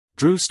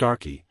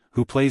Starkey,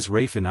 who plays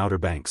Rafe in Outer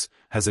Banks,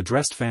 has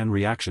addressed fan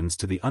reactions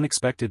to the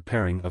unexpected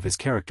pairing of his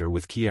character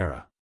with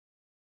Kiara.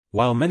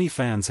 While many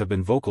fans have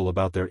been vocal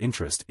about their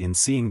interest in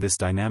seeing this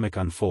dynamic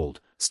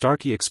unfold,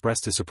 Starkey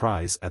expressed his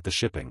surprise at the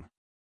shipping.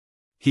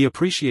 He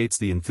appreciates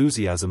the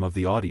enthusiasm of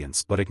the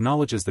audience but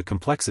acknowledges the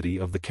complexity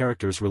of the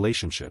characters'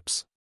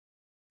 relationships.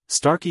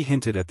 Starkey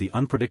hinted at the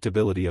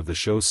unpredictability of the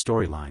show's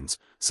storylines,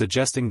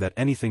 suggesting that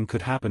anything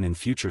could happen in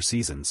future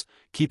seasons,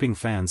 keeping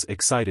fans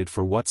excited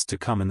for what's to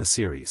come in the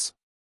series.